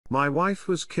My wife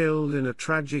was killed in a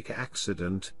tragic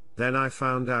accident, then I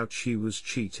found out she was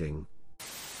cheating.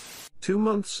 2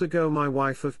 months ago my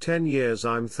wife of 10 years,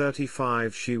 I'm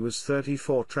 35, she was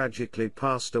 34, tragically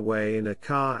passed away in a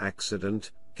car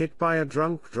accident, hit by a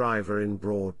drunk driver in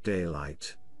broad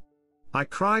daylight. I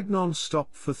cried non-stop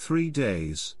for 3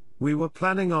 days. We were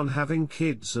planning on having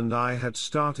kids and I had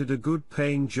started a good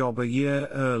paying job a year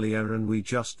earlier and we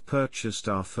just purchased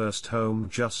our first home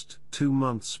just 2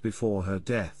 months before her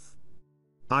death.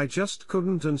 I just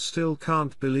couldn't and still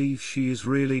can't believe she's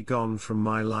really gone from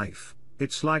my life.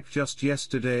 It's like just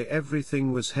yesterday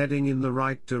everything was heading in the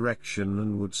right direction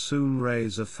and would soon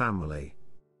raise a family.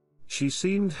 She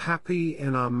seemed happy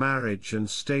in our marriage and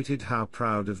stated how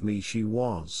proud of me she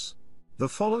was. The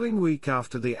following week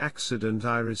after the accident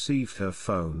I received her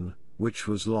phone, which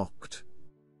was locked.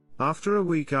 After a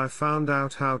week I found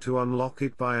out how to unlock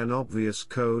it by an obvious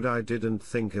code I didn't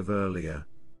think of earlier.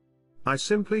 I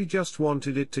simply just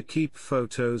wanted it to keep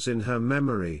photos in her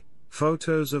memory,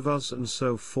 photos of us and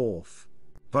so forth.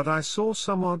 But I saw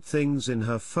some odd things in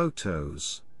her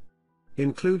photos.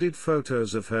 Included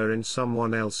photos of her in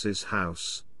someone else's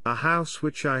house, a house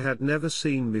which I had never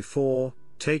seen before,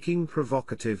 taking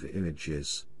provocative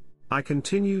images. I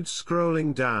continued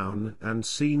scrolling down and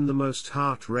seen the most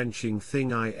heart-wrenching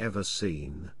thing I ever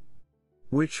seen.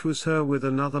 Which was her with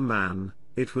another man.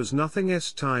 It was nothing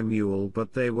estimated,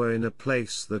 but they were in a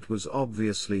place that was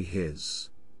obviously his.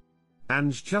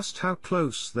 And just how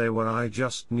close they were, I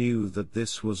just knew that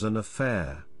this was an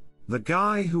affair. The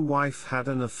guy who wife had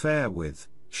an affair with,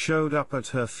 showed up at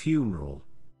her funeral.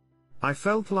 I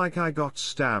felt like I got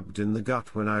stabbed in the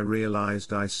gut when I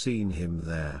realized I seen him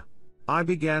there. I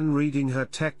began reading her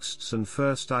texts and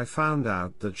first I found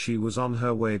out that she was on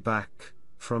her way back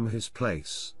from his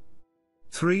place.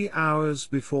 3 hours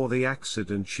before the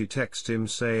accident she texted him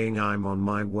saying I'm on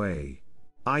my way.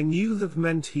 I knew that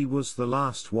meant he was the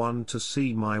last one to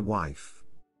see my wife.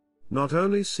 Not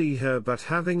only see her but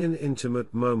having an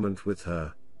intimate moment with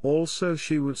her, also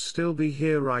she would still be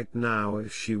here right now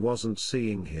if she wasn't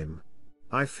seeing him.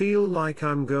 I feel like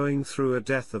I'm going through a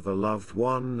death of a loved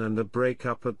one and a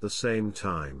breakup at the same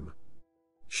time.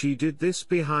 She did this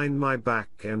behind my back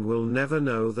and will never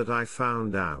know that I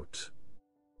found out.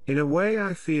 In a way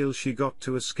I feel she got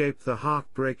to escape the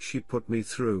heartbreak she put me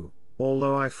through,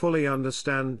 although I fully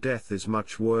understand death is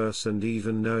much worse, and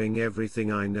even knowing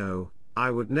everything I know, I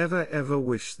would never ever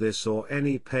wish this or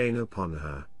any pain upon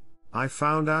her. I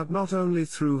found out not only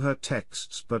through her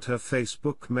texts but her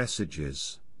Facebook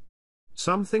messages.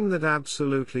 Something that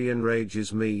absolutely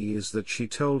enrages me is that she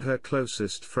told her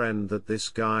closest friend that this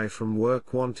guy from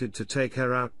work wanted to take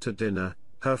her out to dinner.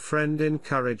 Her friend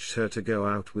encouraged her to go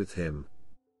out with him.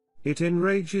 It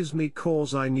enrages me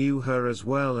cause I knew her as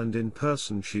well and in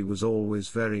person she was always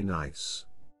very nice.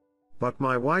 But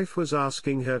my wife was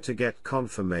asking her to get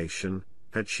confirmation.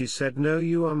 Had she said no,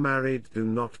 you are married, do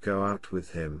not go out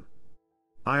with him,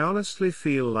 I honestly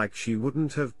feel like she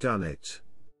wouldn't have done it.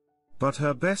 But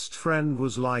her best friend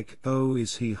was like, oh,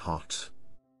 is he hot?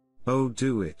 Oh,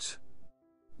 do it.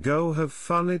 Go have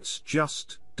fun. It's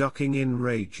just ducking in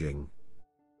raging.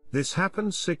 This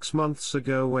happened 6 months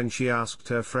ago when she asked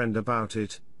her friend about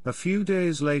it. A few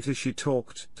days later she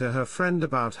talked to her friend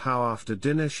about how after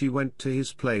dinner she went to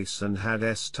his place and had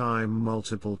time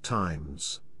multiple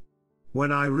times.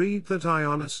 When I read that, I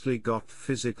honestly got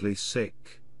physically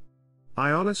sick.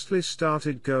 I honestly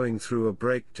started going through a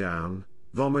breakdown,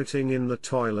 vomiting in the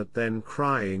toilet, then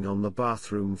crying on the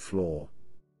bathroom floor.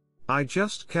 I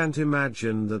just can't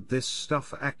imagine that this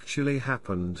stuff actually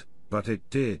happened, but it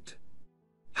did.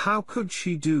 How could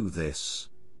she do this?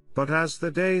 But as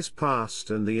the days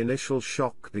passed and the initial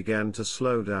shock began to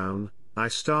slow down, I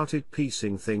started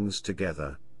piecing things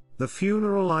together. The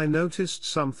funeral, I noticed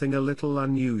something a little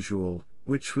unusual,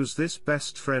 which was this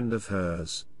best friend of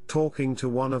hers, talking to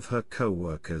one of her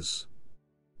co-workers.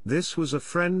 This was a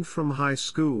friend from high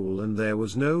school and there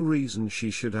was no reason she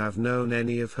should have known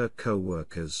any of her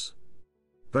co-workers.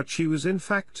 But she was in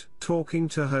fact talking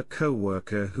to her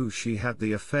co-worker who she had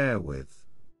the affair with.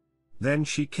 Then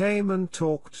she came and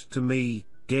talked to me,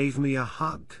 gave me a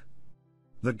hug.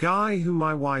 The guy who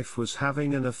my wife was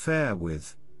having an affair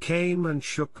with, came and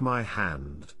shook my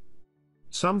hand.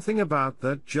 Something about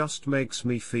that just makes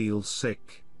me feel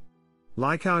sick.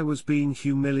 Like I was being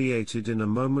humiliated in a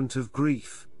moment of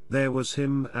grief. There was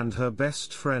him and her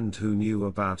best friend who knew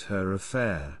about her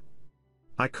affair.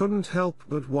 I couldn't help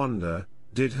but wonder,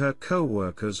 did her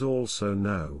co-workers also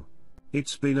know?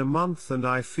 It's been a month and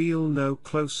I feel no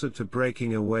closer to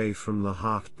breaking away from the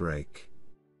heartbreak.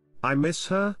 I miss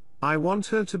her, I want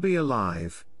her to be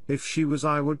alive. If she was,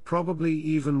 I would probably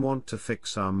even want to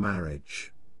fix our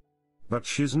marriage. But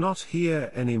she's not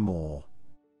here anymore.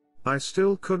 I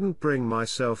still couldn't bring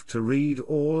myself to read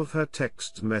all of her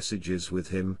text messages with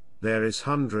him. There is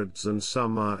hundreds and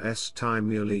some are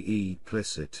timely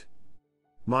implicit.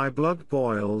 My blood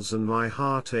boils and my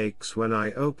heart aches when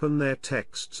I open their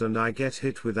texts, and I get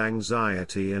hit with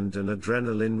anxiety and an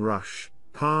adrenaline rush,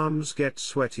 palms get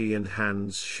sweaty and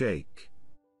hands shake.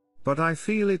 But I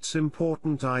feel it's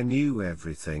important I knew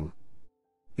everything.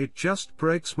 It just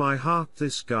breaks my heart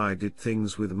this guy did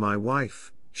things with my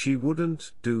wife she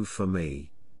wouldn't do for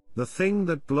me. The thing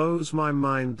that blows my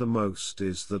mind the most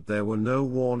is that there were no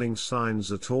warning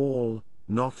signs at all,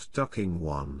 not ducking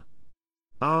one.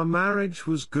 Our marriage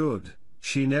was good,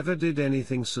 she never did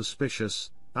anything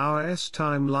suspicious, our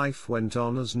time life went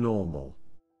on as normal.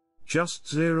 Just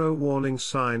zero warning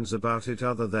signs about it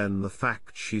other than the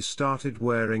fact she started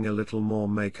wearing a little more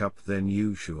makeup than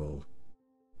usual.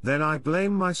 Then I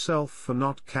blame myself for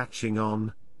not catching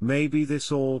on. Maybe this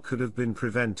all could have been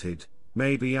prevented,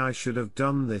 maybe I should have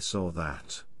done this or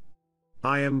that.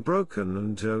 I am broken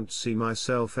and don't see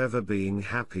myself ever being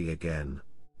happy again.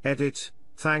 Edit.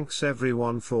 Thanks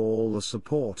everyone for all the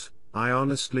support, I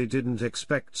honestly didn't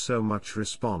expect so much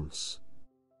response.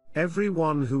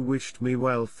 Everyone who wished me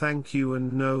well, thank you,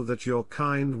 and know that your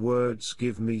kind words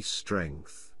give me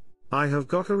strength. I have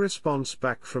got a response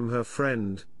back from her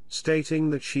friend, stating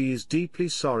that she is deeply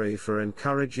sorry for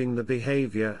encouraging the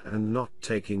behavior and not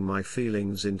taking my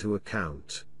feelings into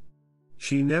account.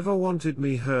 She never wanted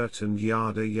me hurt and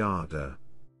yada yada.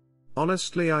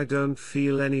 Honestly, I don't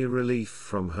feel any relief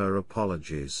from her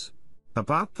apologies.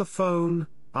 About the phone,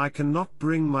 I cannot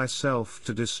bring myself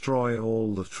to destroy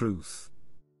all the truth.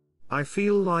 I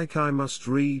feel like I must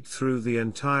read through the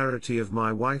entirety of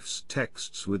my wife's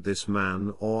texts with this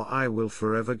man, or I will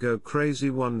forever go crazy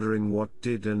wondering what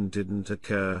did and didn't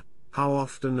occur, how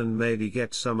often, and maybe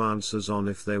get some answers on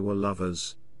if they were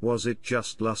lovers, was it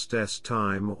just lust's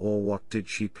time, or what did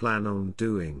she plan on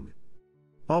doing?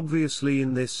 Obviously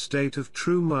in this state of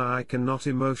trauma I cannot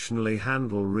emotionally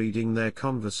handle reading their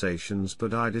conversations,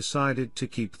 but I decided to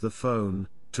keep the phone,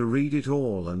 to read it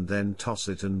all and then toss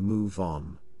it and move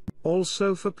on.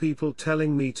 Also, for people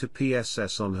telling me to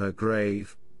PSS on her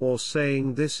grave, or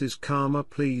saying this is karma,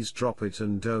 please drop it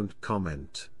and don't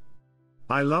comment.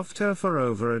 I loved her for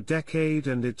over a decade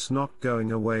and it's not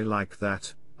going away like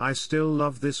that. I still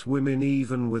love this woman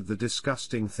even with the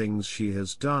disgusting things she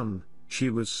has done. She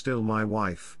was still my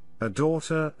wife, a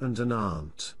daughter and an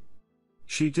aunt.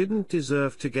 She didn't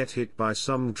deserve to get hit by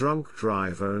some drunk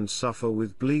driver and suffer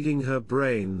with bleeding her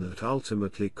brain that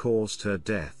ultimately caused her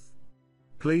death.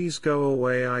 Please go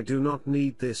away, I do not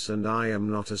need this, and I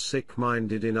am not a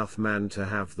sick-minded enough man to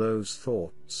have those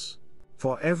thoughts.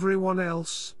 For everyone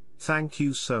else, thank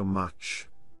you so much.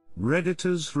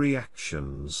 Redditor's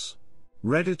reactions.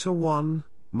 Redditor 1,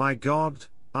 my God,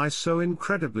 I so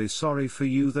incredibly sorry for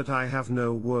you that I have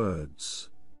no words.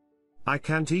 I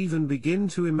can't even begin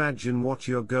to imagine what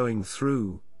you're going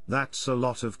through. That's a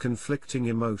lot of conflicting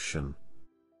emotion.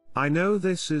 I know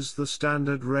this is the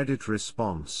standard Reddit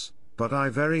response, but I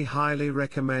very highly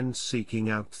recommend seeking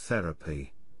out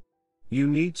therapy. You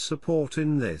need support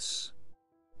in this.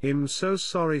 I'm so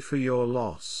sorry for your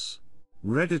loss.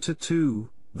 Redditor 2,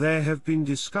 there have been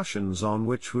discussions on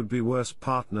which would be worse,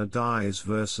 partner dies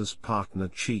versus partner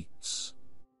cheats.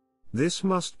 This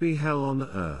must be hell on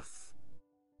earth.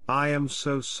 I am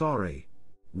so sorry.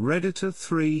 Redditor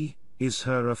 3, is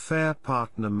her affair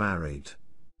partner married?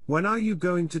 When are you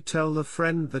going to tell the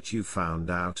friend that you found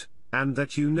out, and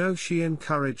that you know she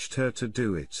encouraged her to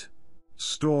do it?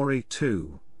 Story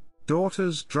 2.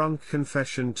 Daughter's drunk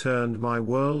confession turned my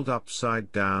world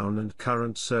upside down, and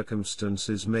current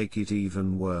circumstances make it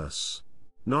even worse.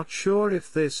 Not sure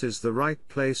if this is the right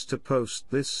place to post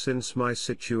this since my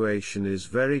situation is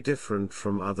very different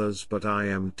from others, but I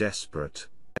am desperate.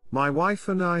 My wife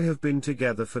and I have been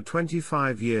together for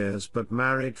 25 years but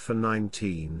married for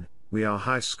 19. We are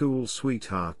high school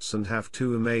sweethearts and have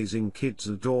 2 amazing kids,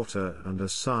 a daughter and a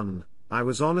son. I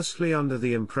was honestly under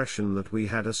the impression that we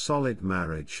had a solid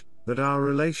marriage, that our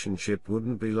relationship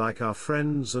wouldn't be like our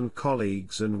friends and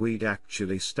colleagues and we'd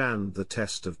actually stand the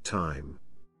test of time.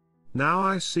 Now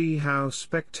I see how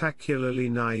spectacularly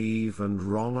naive and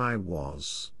wrong I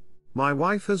was. My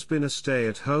wife has been a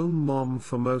stay-at-home mom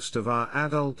for most of our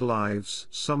adult lives,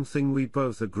 something we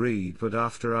both agreed, but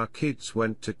after our kids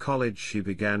went to college she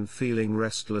began feeling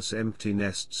restless empty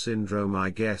nest syndrome, I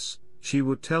guess. She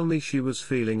would tell me she was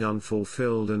feeling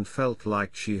unfulfilled and felt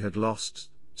like she had lost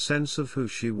sense of who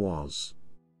she was.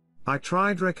 I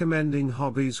tried recommending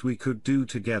hobbies we could do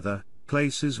together,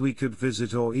 places we could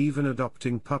visit, or even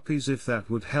adopting puppies if that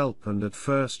would help, and at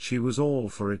first she was all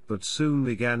for it, but soon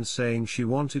began saying she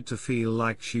wanted to feel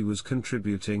like she was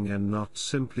contributing and not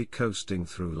simply coasting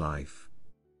through life.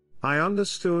 I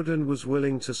understood and was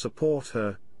willing to support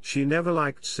her. She never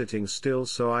liked sitting still,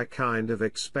 so I kind of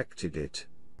expected it.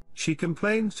 She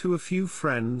complained to a few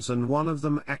friends, and one of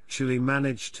them actually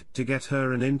managed to get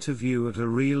her an interview at a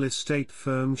real estate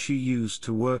firm she used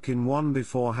to work in one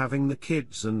before having the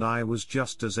kids, and I was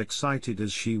just as excited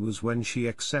as she was when she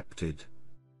accepted.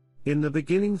 In the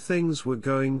beginning things were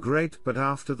going great, but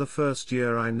after the first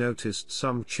year I noticed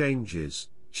some changes.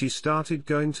 She started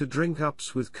going to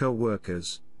drink-ups with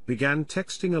co-workers, began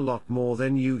texting a lot more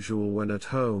than usual when at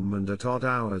home and at odd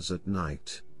hours at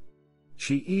night.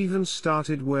 She even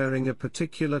started wearing a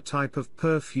particular type of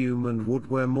perfume and would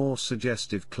wear more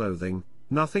suggestive clothing,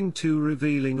 nothing too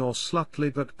revealing or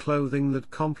slutty, but clothing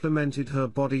that complemented her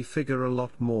body figure a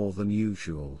lot more than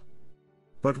usual.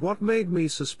 But what made me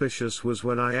suspicious was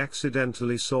when I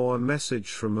accidentally saw a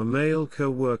message from a male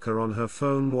co-worker on her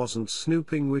phone. Wasn't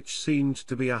snooping, which seemed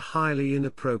to be a highly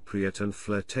inappropriate and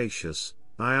flirtatious.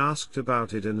 I asked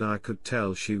about it and I could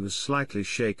tell she was slightly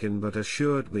shaken, but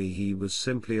assured me he was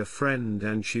simply a friend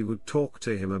and she would talk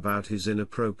to him about his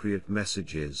inappropriate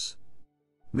messages.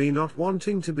 Me, not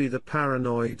wanting to be the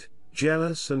paranoid,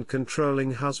 jealous and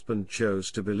controlling husband, chose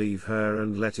to believe her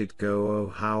and let it go. Oh,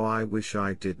 how I wish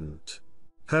I didn't.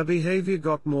 Her behavior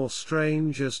got more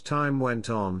strange as time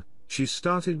went on. She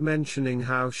started mentioning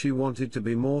how she wanted to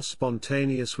be more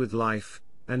spontaneous with life,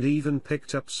 and even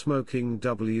picked up smoking.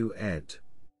 Ed.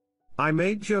 I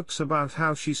made jokes about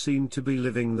how she seemed to be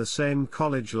living the same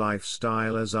college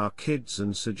lifestyle as our kids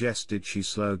and suggested she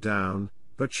slow down,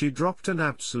 but she dropped an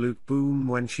absolute boom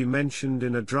when she mentioned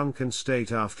in a drunken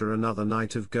state after another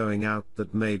night of going out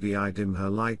that maybe I dim her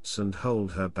lights and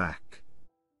hold her back.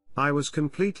 I was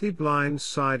completely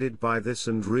blindsided by this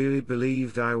and really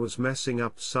believed I was messing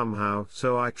up somehow,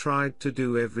 so I tried to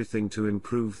do everything to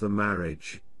improve the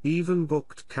marriage, even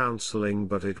booked counseling,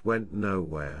 but it went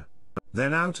nowhere.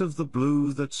 Then out of the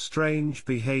blue that strange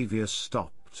behavior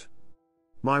stopped.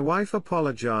 My wife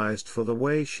apologized for the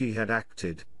way she had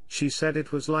acted. She said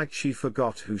it was like she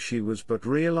forgot who she was but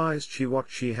realized what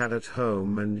she had at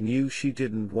home and knew she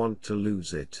didn't want to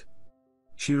lose it.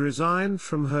 She resigned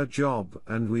from her job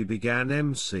and we began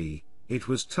MeShe. It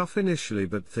was tough initially,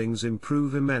 but things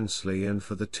improved immensely, and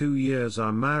for the 2 years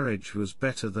our marriage was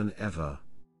better than ever.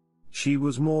 She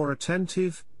was more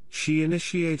attentive, she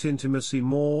initiated intimacy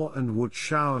more and would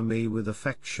shower me with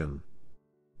affection.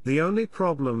 The only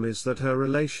problem is that her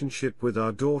relationship with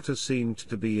our daughter seemed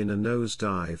to be in a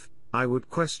nosedive. I would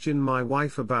question my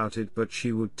wife about it, but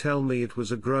she would tell me it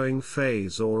was a growing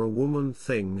phase or a woman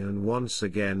thing, and once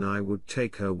again I would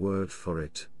take her word for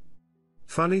it.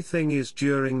 Funny thing is,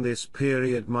 during this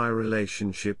period my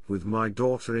relationship with my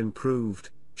daughter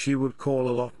improved. She would call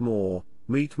a lot more,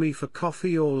 meet me for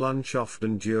coffee or lunch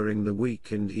often during the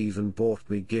week, and even bought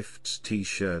me gifts,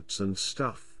 t-shirts and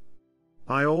stuff.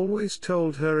 I always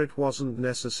told her it wasn't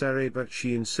necessary, but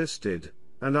she insisted,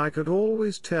 and I could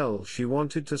always tell she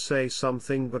wanted to say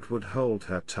something but would hold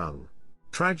her tongue.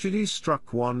 Tragedy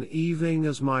struck one evening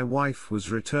as my wife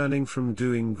was returning from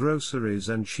doing groceries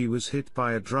and she was hit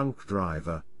by a drunk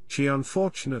driver. She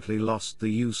unfortunately lost the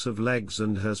use of legs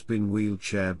and has been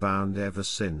wheelchair bound ever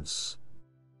since.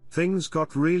 Things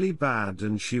got really bad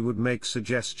and she would make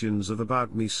suggestions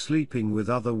about me sleeping with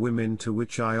other women, to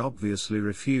which I obviously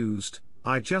refused.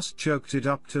 I just joked it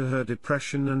up to her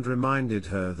depression and reminded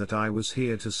her that I was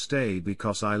here to stay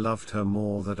because I loved her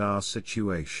more than our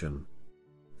situation.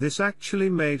 This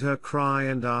actually made her cry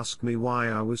and ask me why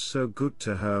I was so good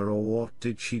to her, or what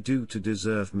did she do to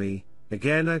deserve me.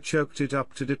 Again I choked it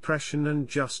up to depression and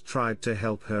just tried to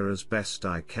help her as best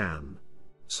I can.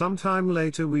 Sometime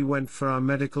later we went for our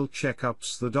medical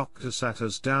checkups. The doctor sat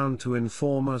us down to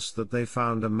inform us that they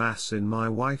found a mass in my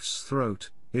wife's throat.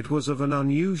 It was of an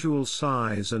unusual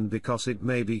size, and because it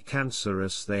may be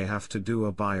cancerous they have to do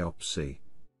a biopsy.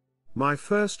 My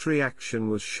first reaction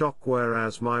was shock,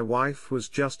 whereas my wife was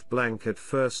just blank at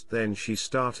first. Then she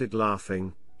started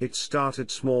laughing. It started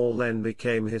small, then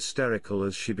became hysterical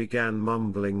as she began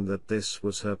mumbling that this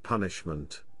was her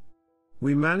punishment.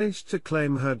 We managed to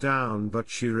calm her down, but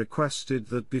she requested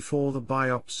that before the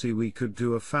biopsy we could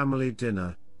do a family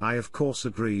dinner. I of course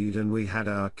agreed, and we had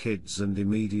our kids and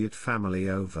immediate family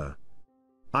over.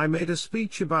 I made a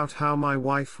speech about how my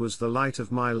wife was the light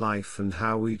of my life and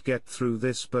how we'd get through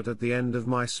this, but at the end of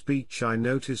my speech I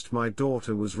noticed my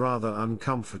daughter was rather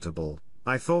uncomfortable.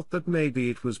 I thought that maybe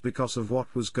it was because of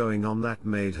what was going on that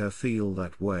made her feel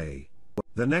that way.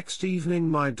 The next evening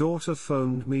my daughter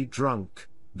phoned me drunk,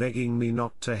 begging me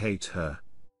not to hate her.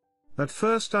 At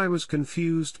first I was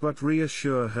confused but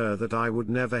reassure her that I would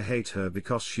never hate her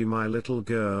because she my little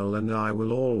girl and I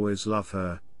will always love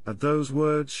her. At those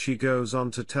words she goes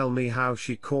on to tell me how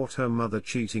she caught her mother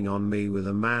cheating on me with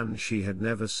a man she had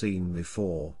never seen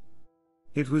before.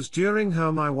 It was during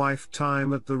my wife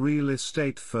time at the real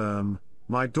estate firm.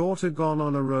 My daughter gone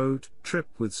on a road trip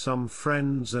with some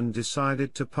friends and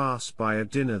decided to pass by a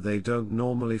dinner they don't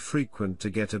normally frequent to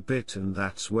get a bit, and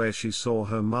that's where she saw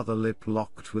her mother lip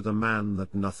locked with a man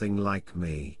that nothing like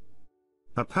me.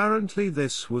 Apparently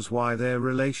this was why their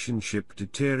relationship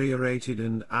deteriorated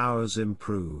and ours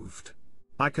improved.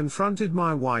 I confronted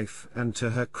my wife and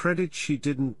to her credit she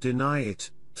didn't deny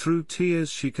it. Through tears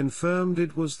she confirmed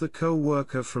it was the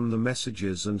co-worker from the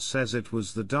messages and says it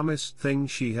was the dumbest thing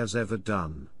she has ever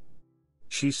done.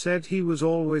 She said he was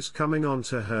always coming on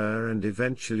to her and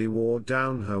eventually wore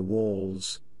down her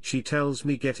walls. She tells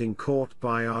me getting caught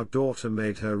by our daughter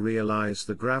made her realize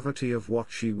the gravity of what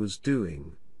she was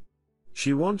doing.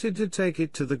 She wanted to take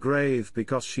it to the grave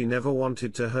because she never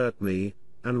wanted to hurt me,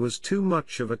 and was too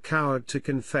much of a coward to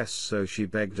confess, so she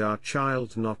begged our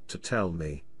child not to tell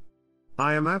me.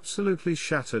 I am absolutely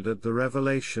shattered at the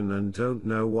revelation and don't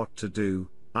know what to do.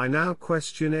 I now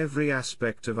question every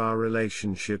aspect of our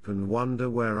relationship and wonder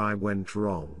where I went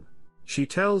wrong. She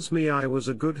tells me I was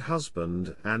a good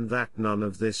husband and that none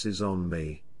of this is on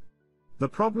me. The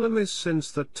problem is since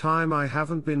that time I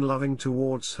haven't been loving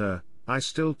towards her. I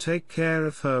still take care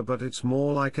of her, but it's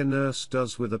more like a nurse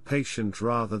does with a patient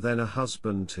rather than a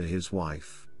husband to his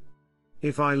wife.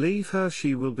 If I leave her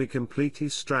she will be completely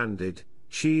stranded.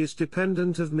 She is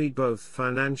dependent of me both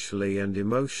financially and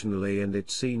emotionally, and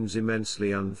it seems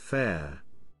immensely unfair.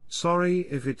 Sorry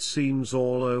if it seems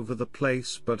all over the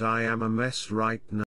place, but I am a mess right now.